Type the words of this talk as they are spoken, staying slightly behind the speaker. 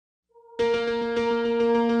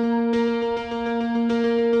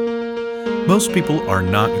Most people are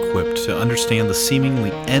not equipped to understand the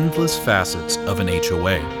seemingly endless facets of an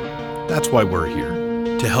HOA. That's why we're here,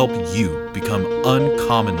 to help you become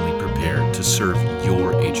uncommonly prepared to serve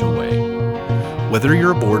your HOA. Whether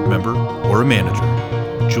you're a board member or a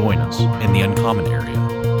manager, join us in the Uncommon Area.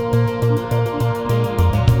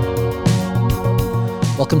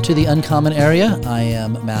 Welcome to the Uncommon Area. I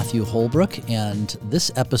am Matthew Holbrook, and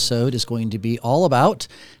this episode is going to be all about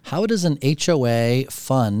how does an HOA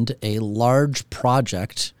fund a large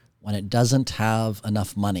project when it doesn't have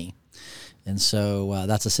enough money. And so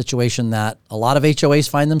that's a situation that a lot of HOAs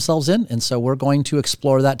find themselves in. And so we're going to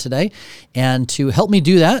explore that today. And to help me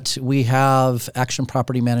do that, we have Action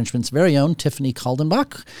Property Management's very own Tiffany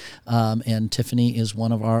Kaldenbach. And Tiffany is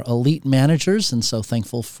one of our elite managers. And so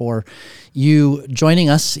thankful for you joining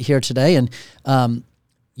us here today. And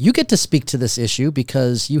you get to speak to this issue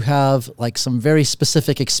because you have like some very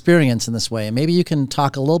specific experience in this way. And maybe you can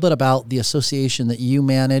talk a little bit about the association that you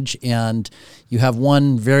manage, and you have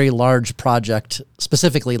one very large project,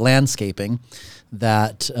 specifically landscaping,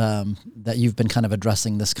 that that you've been kind of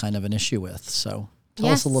addressing this kind of an issue with. So tell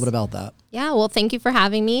us a little bit about that. Yeah, well, thank you for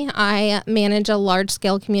having me. I manage a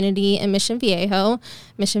large-scale community in Mission Viejo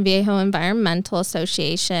Environmental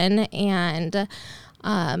Association, and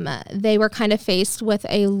they were kind of faced with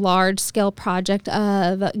a large-scale project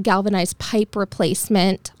of galvanized pipe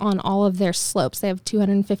replacement on all of their slopes. They have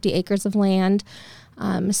 250 acres of land.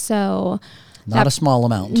 Not a small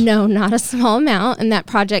amount. No, not a small amount. And that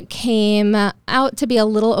project came out to be a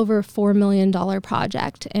little over a $4 million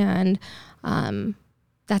project. And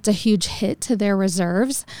that's a huge hit to their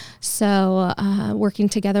reserves. So working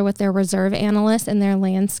together with their reserve analyst and their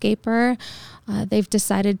landscaper, they've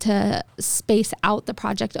decided to space out the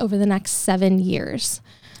project over the next 7 years.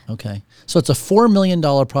 Okay. So it's a $4 million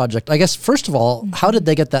project. I guess, first of all, how did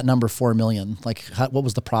they get that number $4 million? Like, what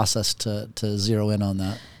was the process to zero in on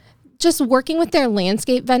that? Just working with their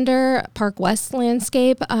landscape vendor, Park West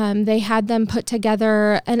Landscape, they had them put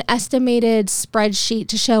together an estimated spreadsheet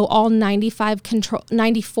to show all 94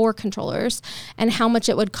 controllers and how much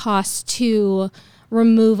it would cost to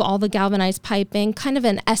remove all the galvanized piping, kind of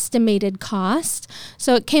an estimated cost.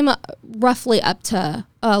 So it came up roughly up to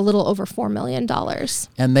a little over $4 million.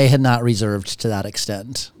 And they had not reserved to that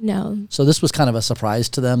extent. No. So this was kind of a surprise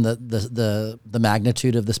to them, that the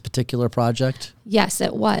magnitude of this particular project? Yes,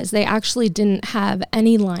 it was. They actually didn't have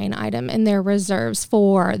any line item in their reserves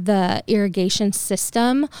for the irrigation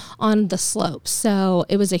system on the slope. So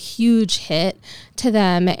it was a huge hit to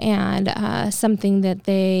them, and something that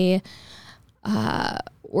they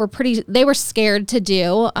were scared to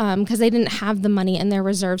do because they didn't have the money in their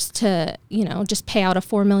reserves to, just pay out a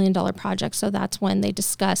 $4 million project. So that's when they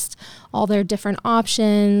discussed all their different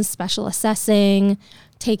options, special assessing,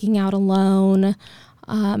 taking out a loan,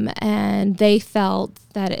 and they felt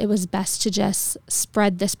that it was best to just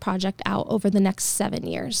spread this project out over the next 7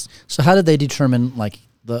 years. So how did they determine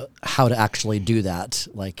how to actually do that?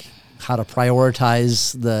 Like, how to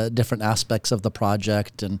prioritize the different aspects of the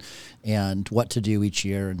project and what to do each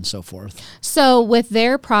year and so forth? So with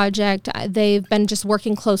their project, they've been just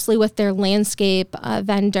working closely with their landscape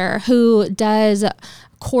vendor, who does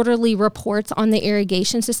quarterly reports on the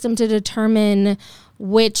irrigation system to determine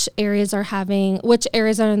which areas are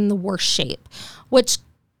in the worst shape, which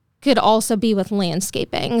could also be with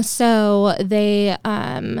landscaping. So they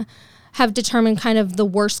have determined kind of the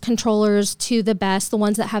worst controllers to the best, the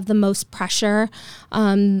ones that have the most pressure,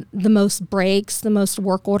 the most breaks, the most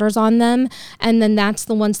work orders on them. And then that's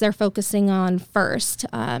the ones they're focusing on first.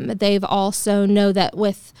 They've also know that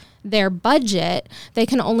with their budget, they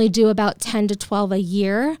can only do about 10 to 12 a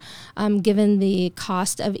year, given the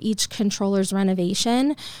cost of each controller's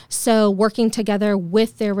renovation. So working together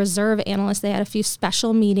with their reserve analyst, they had a few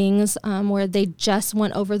special meetings where they just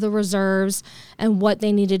went over the reserves and what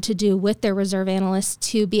they needed to do with their reserve analyst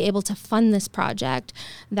to be able to fund this project.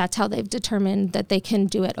 That's how they've determined that they can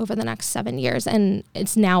do it over the next 7 years. And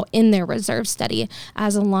it's now in their reserve study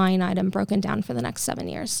as a line item broken down for the next 7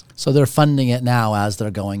 years. So they're funding it now as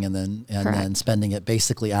they're going, and then spending it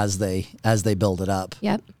basically as they build it up.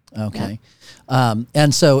 Yep. Okay. Yep.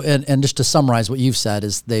 And so just to summarize what you've said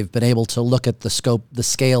is they've been able to look at the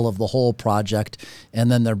scale of the whole project,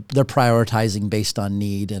 and then they're prioritizing based on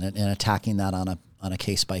need and attacking that on a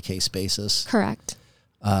case by case basis. Correct.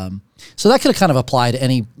 So that could kind of apply to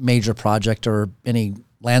any major project or any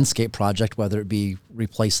landscape project, whether it be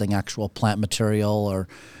replacing actual plant material or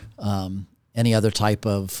any other type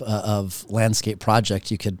of landscape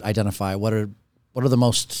project. You could identify what are the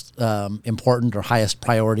most important or highest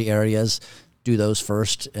priority areas do those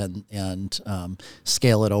first and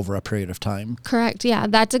scale it over a period of time. Correct. Yeah,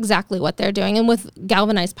 that's exactly what they're doing. And with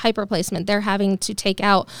galvanized pipe replacement, they're having to take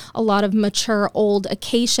out a lot of mature old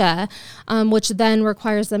acacia, which then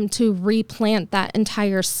requires them to replant that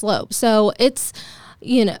entire slope. So it's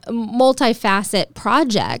multifaceted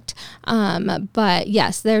project. But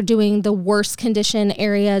yes, they're doing the worst condition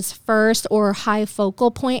areas first or high focal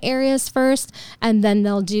point areas first, and then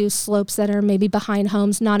they'll do slopes that are maybe behind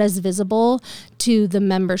homes, not as visible to the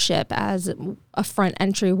membership as a front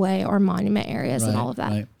entryway or monument areas and all of that.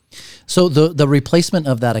 Right. So the replacement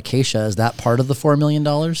of that acacia, is that part of the $4 million?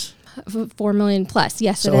 $4 million plus.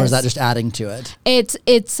 Yes, it is. Or is that just adding to it?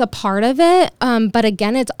 It's a part of it. But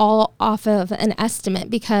again, it's all off of an estimate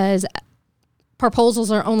because proposals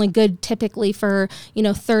are only good typically for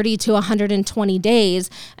 30 to 120 days,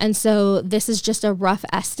 and so this is just a rough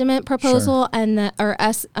estimate proposal and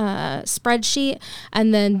spreadsheet,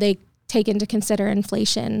 and then they take into consider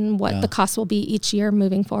inflation, what the cost will be each year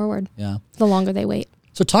moving forward. Yeah, the longer they wait.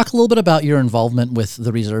 So talk a little bit about your involvement with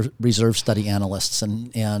the reserve study analysts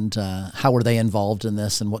and how were they involved in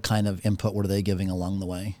this and what kind of input were they giving along the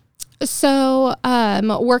way? So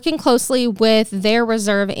working closely with their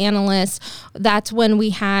reserve analysts, that's when we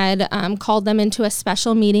had called them into a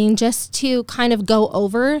special meeting just to kind of go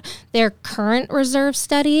over their current reserve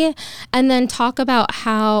study and then talk about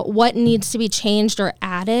what needs to be changed or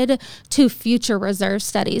added to future reserve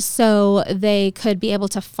studies so they could be able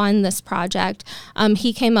to fund this project.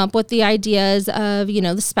 He came up with the ideas of,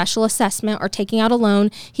 the special assessment or taking out a loan.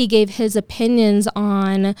 He gave his opinions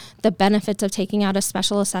on the benefits of taking out a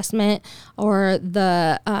special assessment or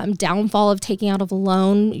the downfall of taking out of a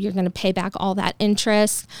loan. You're going to pay back all that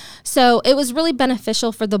interest. So it was really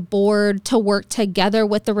beneficial for the board to work together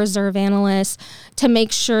with the reserve analysts to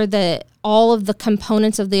make sure that all of the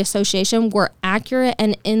components of the association were accurate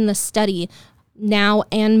and in the study now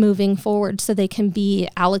and moving forward so they can be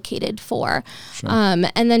allocated for. Sure.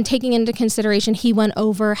 And then taking into consideration, he went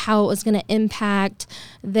over how it was going to impact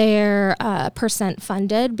their percent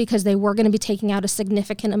funded because they were going to be taking out a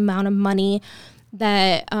significant amount of money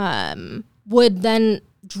that would then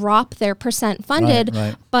drop their percent funded,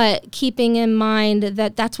 right. But keeping in mind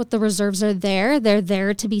that that's what the reserves are there. They're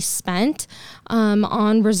there to be spent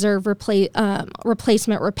on reserve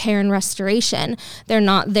replacement, repair, and restoration. They're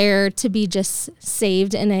not there to be just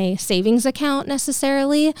saved in a savings account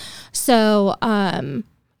necessarily. So,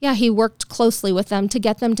 he worked closely with them to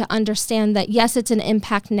get them to understand that, yes, it's an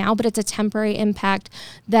impact now, but it's a temporary impact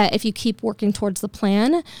that if you keep working towards the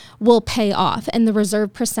plan will pay off. And the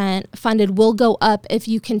reserve percent funded will go up if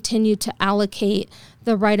you continue to allocate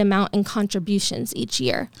the right amount in contributions each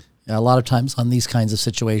year. Yeah, a lot of times on these kinds of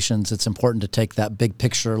situations, it's important to take that big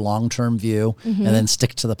picture, long-term view and then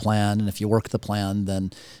stick to the plan. And if you work the plan,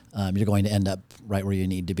 then you're going to end up right where you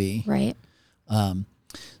need to be. Right.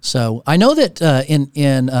 So I know that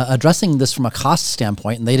in addressing this from a cost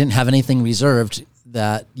standpoint, and they didn't have anything reserved,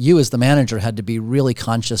 that you as the manager had to be really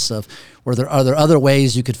conscious of, are there other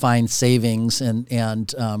ways you could find savings?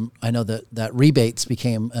 And I know that rebates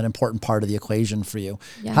became an important part of the equation for you.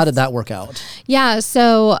 Yes. How did that work out? Yeah,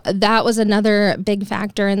 so that was another big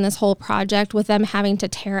factor in this whole project with them having to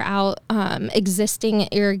tear out existing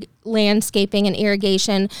landscaping and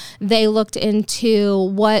irrigation. They looked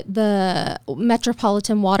into what the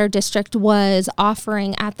Metropolitan Water District was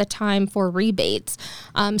offering at the time for rebates,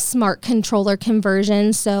 smart controller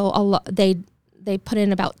conversions. So they put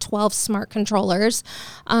in about 12 smart controllers.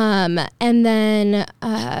 And then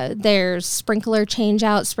there's sprinkler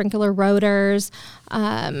change-out, sprinkler rotors,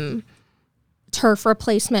 turf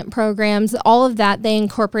replacement programs, all of that. They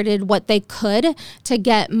incorporated what they could to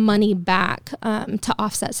get money back to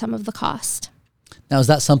offset some of the cost. Now, is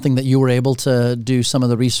that something that you were able to do some of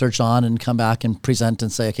the research on and come back and present and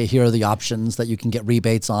say, okay, here are the options that you can get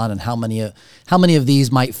rebates on, and how many of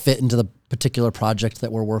these might fit into the particular project that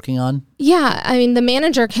we're working on? Yeah, I mean, the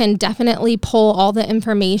manager can definitely pull all the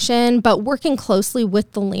information, but working closely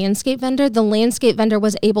with the landscape vendor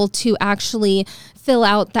was able to actually fill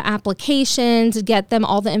out the applications, get them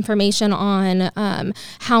all the information on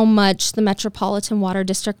how much the Metropolitan Water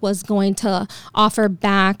District was going to offer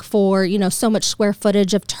back for, so much square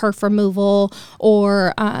footage of turf removal,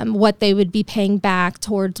 or what they would be paying back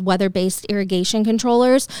towards weather-based irrigation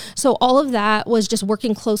controllers. So all of that was just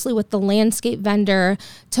working closely with the landscape vendor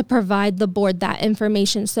to provide the board that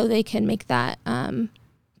information so they can make that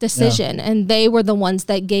decision. Yeah. And they were the ones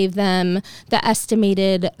that gave them the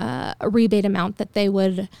estimated rebate amount that they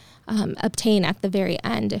would obtain at the very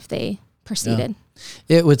end if they proceeded.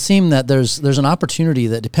 Yeah. It would seem that there's an opportunity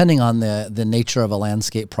that, depending on the nature of a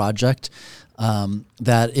landscape project,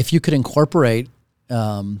 that if you could incorporate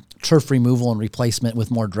turf removal and replacement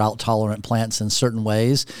with more drought-tolerant plants in certain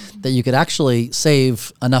ways, that you could actually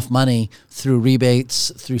save enough money through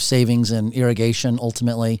rebates, through savings in irrigation,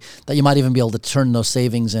 ultimately, that you might even be able to turn those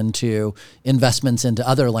savings into investments into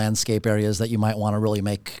other landscape areas that you might want to really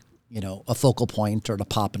make, a focal point or to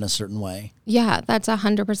pop in a certain way. Yeah, that's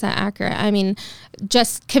 100% accurate. I mean,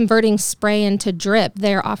 just converting spray into drip,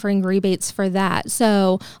 they're offering rebates for that.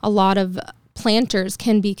 So a lot of planters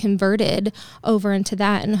can be converted over into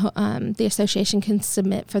that, and the association can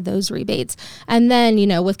submit for those rebates. And then,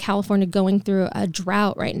 with California going through a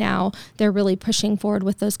drought right now, they're really pushing forward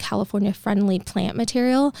with those California-friendly plant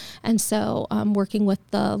material. And so working with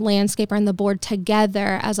the landscaper and the board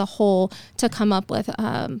together as a whole to come up with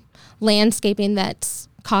landscaping that's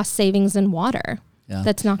cost savings in water. Yeah.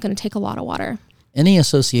 That's not going to take a lot of water. Any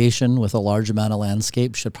association with a large amount of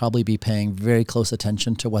landscape should probably be paying very close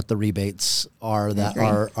attention to what the rebates are that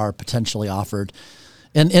are potentially offered.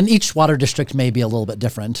 And each water district may be a little bit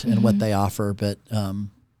different in what they offer, but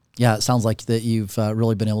it sounds like that you've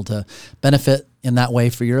really been able to benefit in that way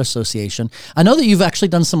for your association. I know that you've actually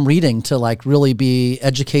done some reading to really be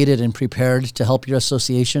educated and prepared to help your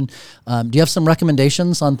association. Do you have some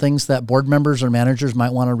recommendations on things that board members or managers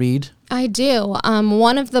might want to read? I do.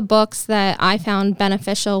 One of the books that I found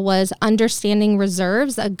beneficial was Understanding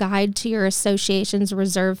Reserves, a guide to your association's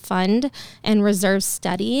reserve fund and reserve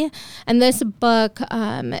study. And this book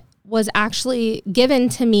was actually given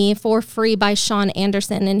to me for free by Sean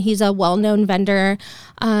Anderson, and he's a well-known vendor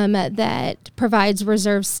that provides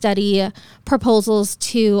reserve study proposals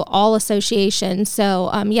to all associations. So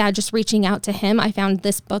just reaching out to him, I found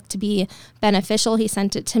this book to be beneficial. He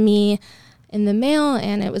sent it to me in the mail,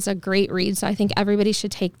 and it was a great read. So I think everybody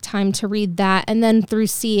should take time to read that. And then through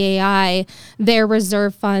CAI, their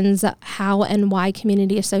reserve funds, how and why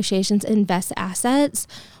community associations invest assets,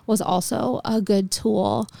 was also a good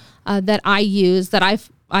tool that I use,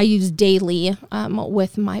 I use daily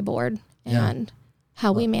with my board and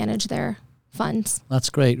how we manage their funds. That's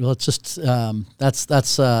great. Well, it's just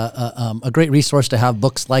that's a great resource to have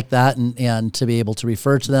books like that and to be able to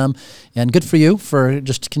refer to them. And good for you for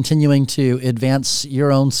just continuing to advance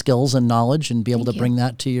your own skills and knowledge and be able to bring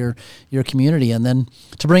that to your community, and then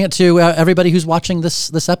to bring it to everybody who's watching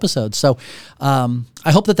this episode. So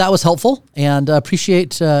I hope that was helpful, and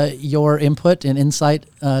appreciate your input and insight,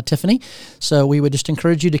 Tiffany. So we would just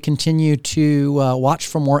encourage you to continue to watch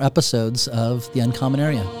for more episodes of The Uncommon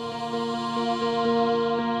Area.